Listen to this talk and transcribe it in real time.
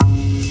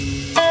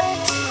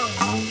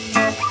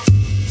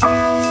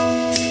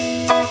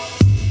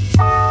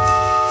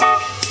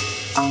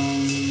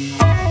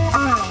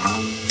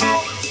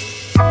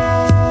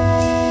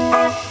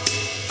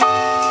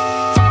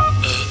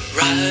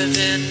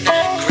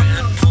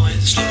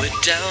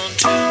down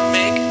to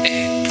make a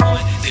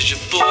point. 'Cause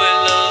your boy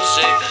loves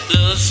a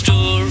love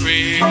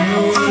story. I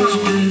was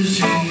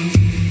busy,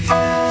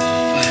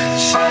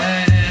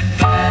 blindsided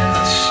by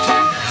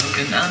lustin. How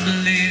can I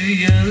believe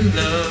your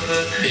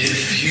lover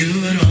if you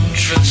don't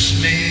trust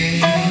me?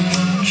 You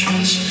don't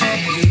trust me.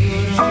 You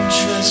don't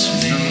trust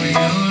me. No,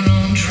 you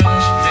don't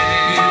trust me.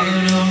 You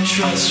don't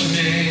trust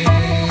me.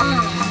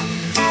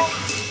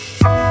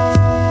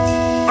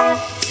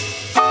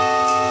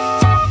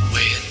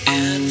 Weighing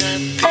in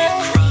at the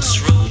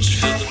crossroads,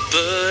 feel the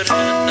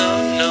burden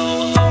of no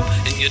hope,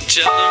 and you're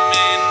telling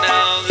me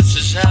now this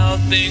is how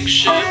things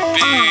should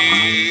be.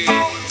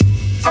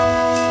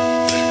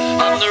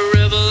 But I'm the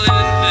rebel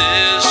in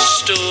this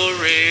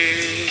story.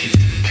 Keep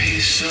the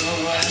peace, so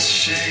I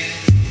say,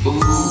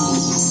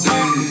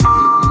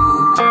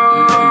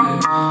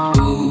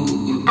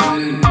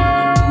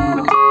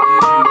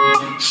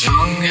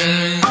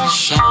 singing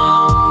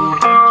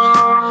songs,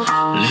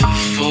 live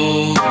for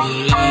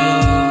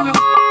love,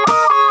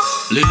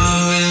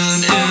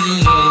 living in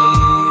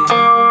love,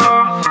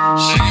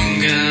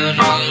 singing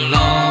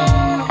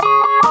along,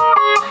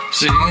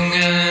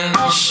 singing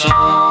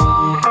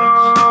songs,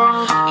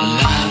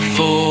 alive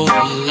for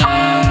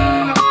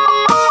life,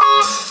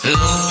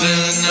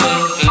 helping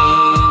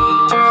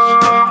others.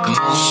 Come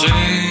on,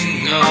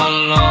 sing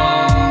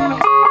along,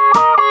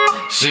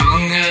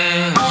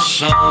 singing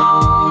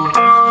songs,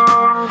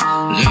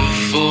 live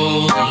for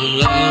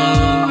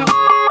love,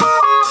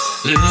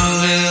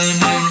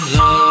 living in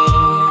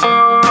love,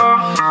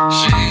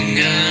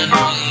 singing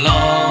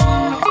along.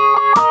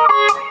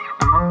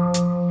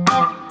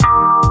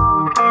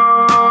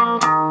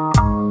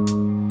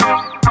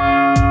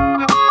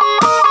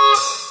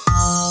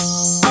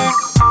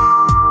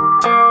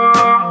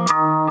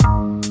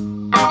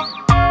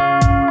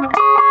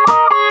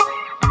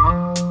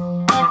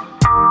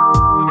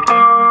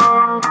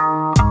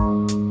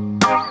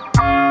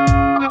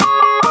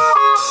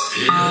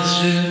 Is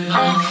it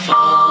my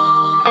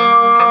fault?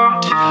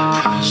 Did I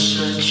curse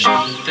such a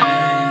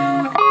thing?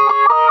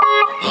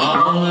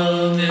 All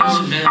of this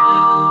meant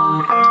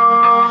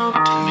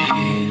to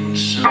mean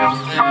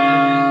something.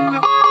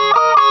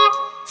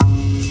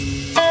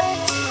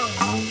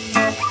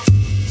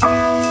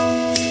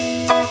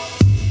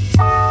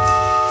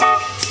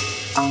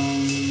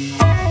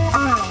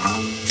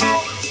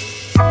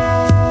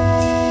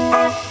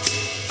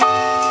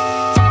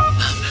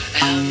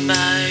 At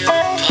my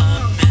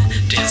apartment,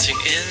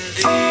 dancing in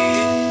the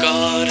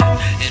garden,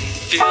 and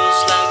feels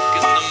like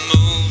in the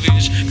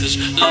movies, 'cause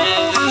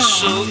love is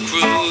so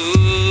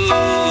groovy.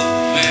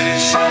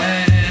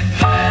 Excited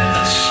by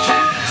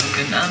lustin. How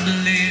can I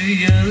believe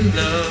your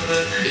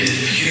lover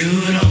if you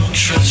don't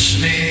trust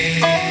me?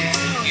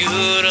 You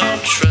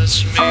don't trust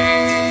me.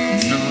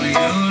 No,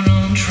 you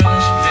don't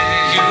trust me.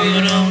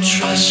 You don't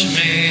trust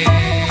me.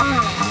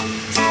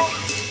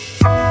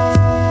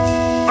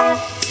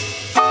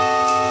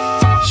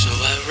 So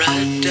I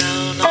write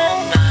down all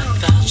my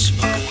thoughts,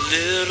 smoke a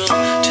little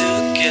to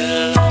get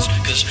lost,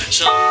 'cause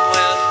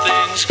somewhere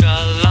things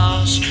got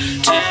lost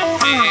to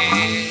me.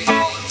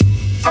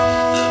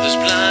 Love is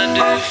blind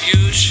if you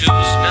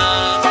choose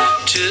not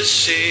to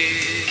see.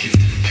 Keep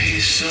the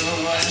peace, so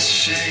I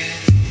say,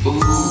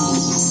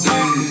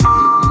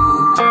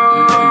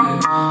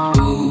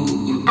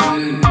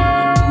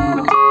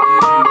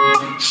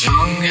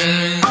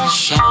 singing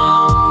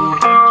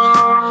songs,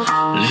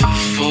 live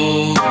for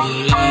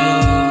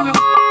love,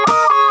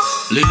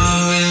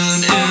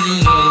 living in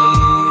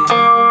love,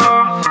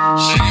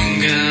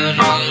 singing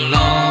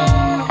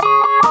along,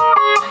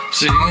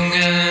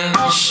 singing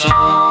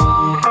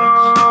songs,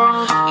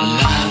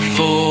 alive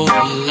for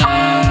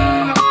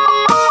life,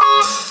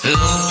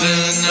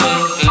 helping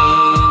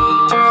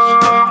others.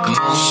 Come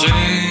on,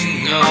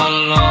 sing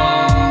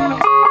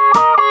along,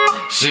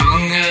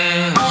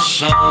 singing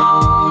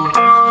songs,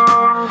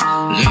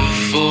 live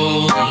for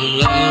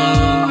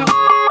love,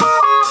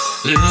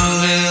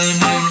 living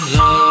in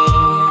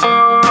love,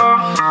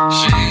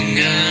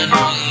 singing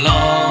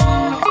along.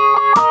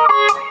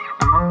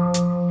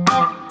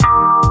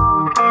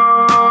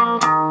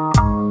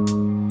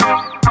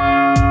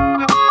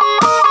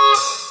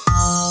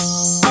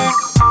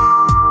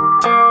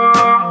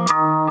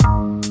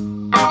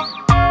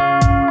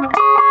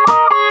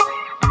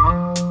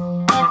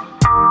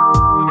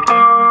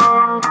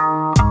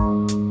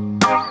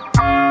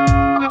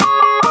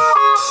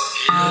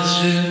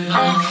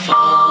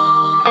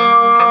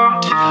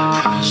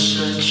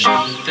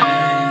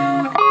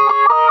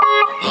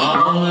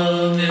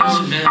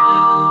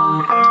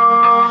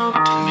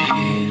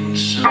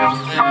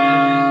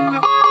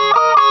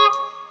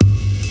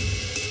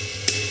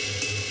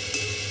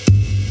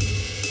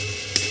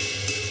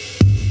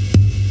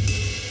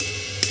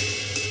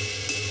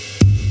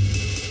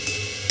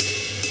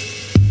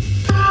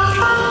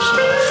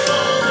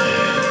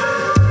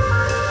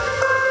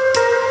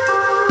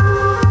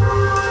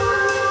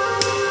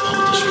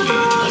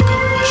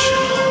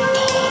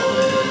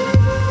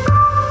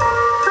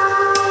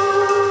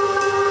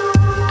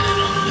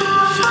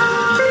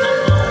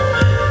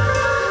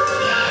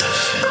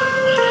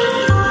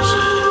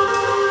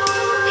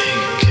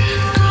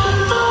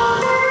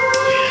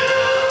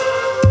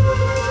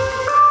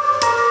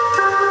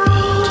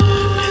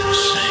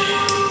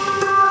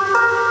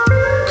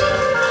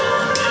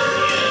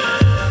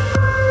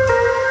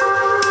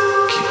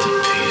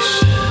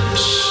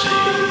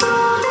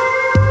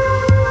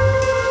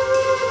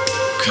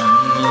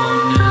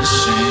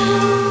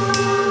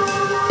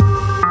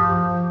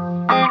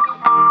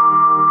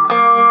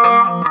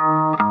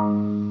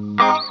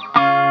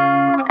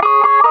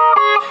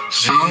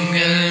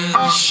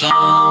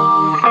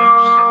 songs,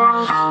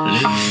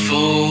 live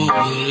for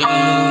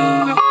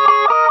love,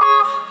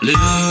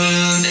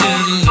 living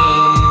in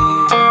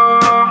love,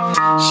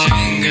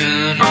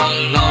 singing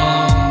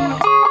along,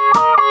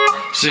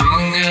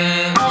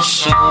 singing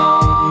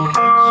songs,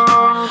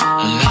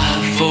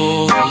 life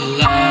for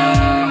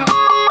life,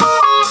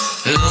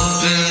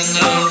 helping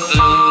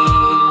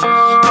others.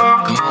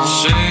 Come on,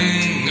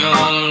 sing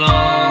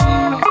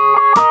along,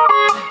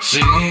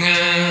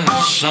 singing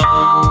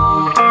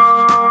songs,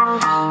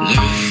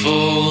 live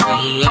for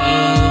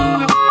love.